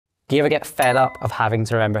Do you ever get fed up of having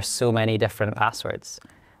to remember so many different passwords?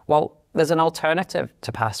 Well, there's an alternative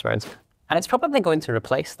to passwords, and it's probably going to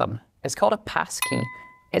replace them. It's called a passkey.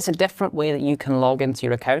 It's a different way that you can log into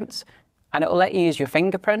your accounts, and it will let you use your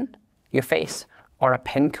fingerprint, your face, or a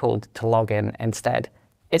PIN code to log in instead.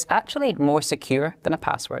 It's actually more secure than a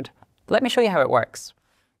password. Let me show you how it works.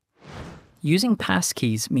 Using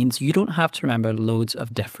passkeys means you don't have to remember loads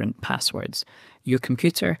of different passwords. Your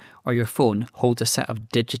computer or your phone holds a set of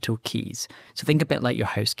digital keys, so think a bit like your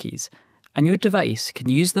house keys. And your device can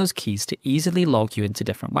use those keys to easily log you into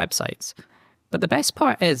different websites. But the best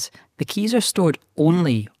part is, the keys are stored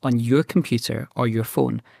only on your computer or your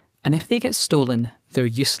phone, and if they get stolen, they're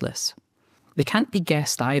useless. They can't be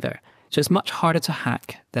guessed either, so it's much harder to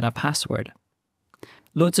hack than a password.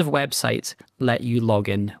 Loads of websites let you log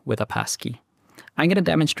in with a passkey. I'm going to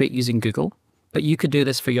demonstrate using Google, but you could do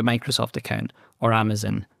this for your Microsoft account or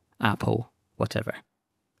Amazon, Apple, whatever.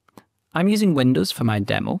 I'm using Windows for my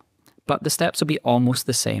demo, but the steps will be almost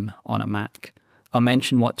the same on a Mac. I'll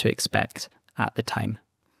mention what to expect at the time.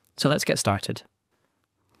 So let's get started.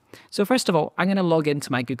 So first of all, I'm going to log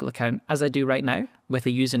into my Google account as I do right now with a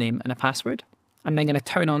username and a password. I'm then going to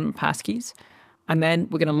turn on passkeys. And then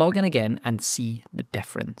we're going to log in again and see the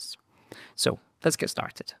difference. So let's get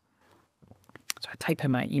started. So I type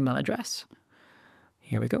in my email address.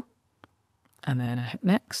 Here we go. And then I hit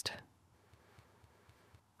next.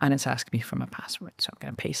 And it's asking me for my password. So I'm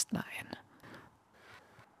going to paste that in.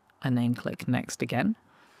 And then click next again.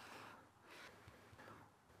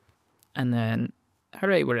 And then,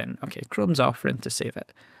 hooray, we're in. Okay, Chrome's offering to save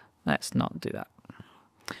it. Let's not do that.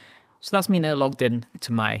 So that's me now logged in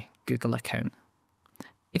to my Google account.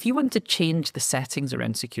 If you want to change the settings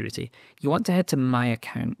around security, you want to head to My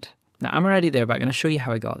Account. Now, I'm already there, but I'm going to show you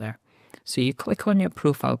how I got there. So you click on your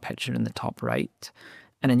profile picture in the top right,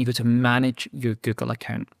 and then you go to Manage Your Google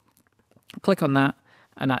Account. Click on that,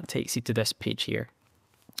 and that takes you to this page here.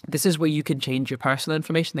 This is where you can change your personal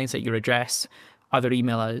information, things like your address, other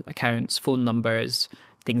email accounts, phone numbers,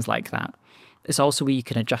 things like that. It's also where you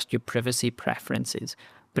can adjust your privacy preferences.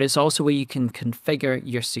 But it's also where you can configure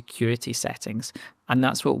your security settings. And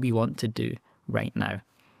that's what we want to do right now.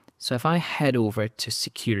 So if I head over to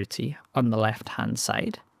security on the left-hand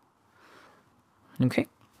side, okay,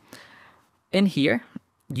 in here,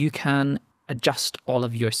 you can adjust all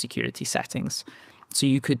of your security settings. So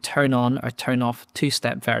you could turn on or turn off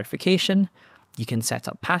two-step verification. You can set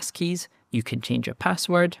up passkeys. You can change your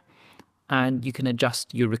password. And you can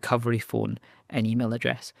adjust your recovery phone and email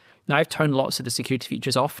address. Now, I've turned lots of the security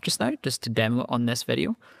features off just now, just to demo it on this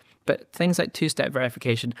video, but things like two-step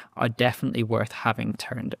verification are definitely worth having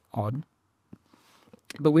turned on.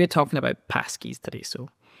 But we're talking about passkeys today, so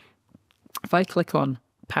if I click on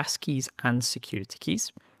passkeys and security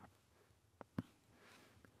keys,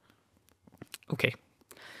 okay,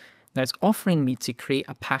 now it's offering me to create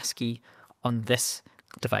a passkey on this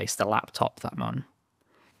device, the laptop that I'm on.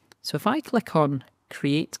 So if I click on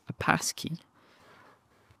Create a Passkey,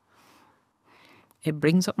 it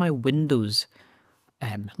brings up my Windows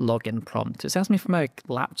login prompt. It's asking me for my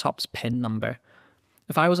laptop's PIN number.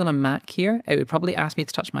 If I was on a Mac here, it would probably ask me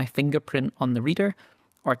to touch my fingerprint on the reader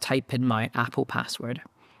or type in my Apple password.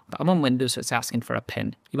 But I'm on Windows, so it's asking for a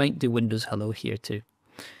PIN. You might do Windows Hello here too.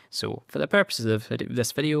 So for the purposes of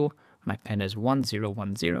this video, my PIN is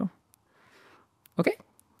 1010. Okay,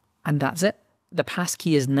 and that's it. The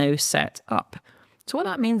passkey is now set up. So what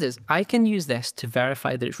that means is I can use this to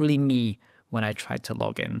verify that it's really me when I try to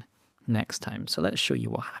log in next time. So let's show you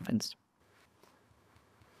what happens.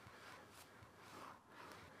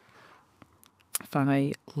 If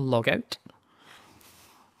I log out,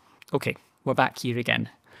 okay, we're back here again.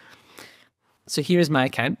 So here's my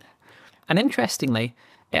account. And interestingly,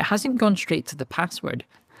 it hasn't gone straight to the password.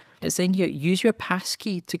 It's saying here, use your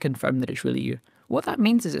passkey to confirm that it's really you. What that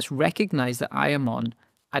means is it's recognized that I am on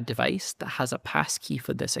a device that has a passkey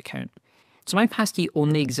for this account. So my passkey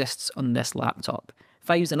only exists on this laptop. If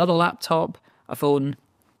I use another laptop, a phone,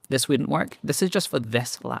 this wouldn't work. This is just for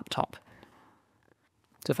this laptop.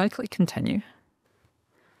 So if I click continue,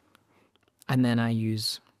 and then I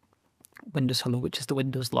use Windows Hello, which is the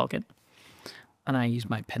Windows login, and I use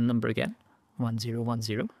my PIN number again,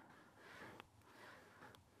 1010.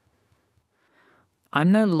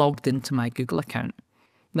 I'm now logged into my Google account.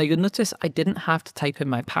 Now you'll notice I didn't have to type in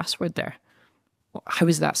my password there. Well, how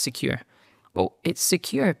is that secure? Well, it's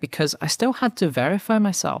secure because I still had to verify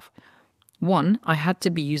myself. One, I had to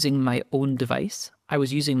be using my own device. I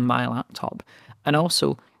was using my laptop. And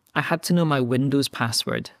also, I had to know my Windows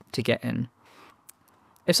password to get in.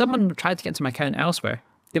 If someone tried to get into my account elsewhere,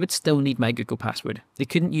 they would still need my Google password. They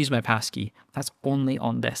couldn't use my passkey. That's only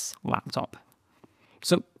on this laptop.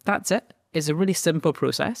 So that's it. It's a really simple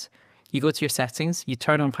process. You go to your settings, you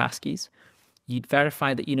turn on passkeys, you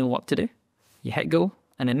verify that you know what to do, you hit go,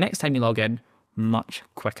 and then next time you log in, much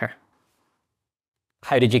quicker.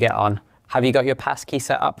 How did you get on? Have you got your passkey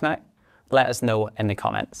set up now? Let us know in the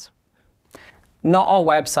comments. Not all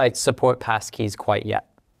websites support passkeys quite yet.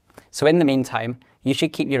 So in the meantime, you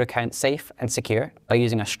should keep your account safe and secure by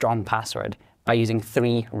using a strong password, by using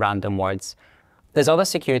 3 random words. There's other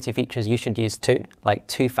security features you should use too, like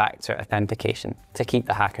 2-factor authentication, to keep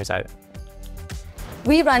the hackers out.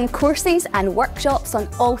 We run courses and workshops on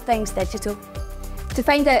all things digital. To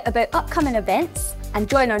find out about upcoming events and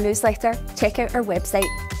join our newsletter, check out our website,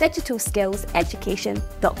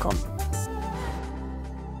 digitalskillseducation.com.